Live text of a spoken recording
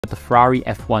the Ferrari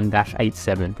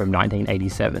F1-87 from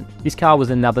 1987. This car was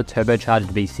another turbocharged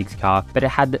V6 car, but it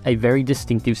had a very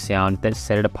distinctive sound that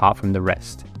set it apart from the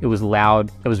rest. It was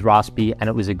loud, it was raspy, and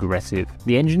it was aggressive.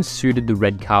 The engine suited the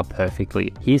red car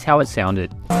perfectly. Here's how it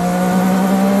sounded.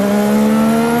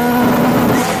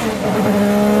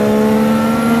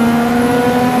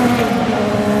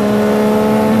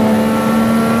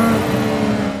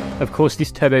 Of course,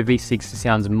 this turbo V6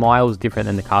 sounds miles different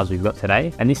than the cars we've got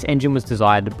today, and this engine was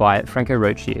designed by Franco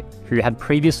Rocci, who had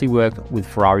previously worked with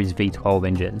Ferrari's V12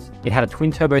 engines. It had a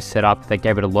twin turbo setup that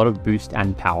gave it a lot of boost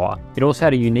and power. It also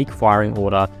had a unique firing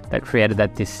order that created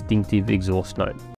that distinctive exhaust note.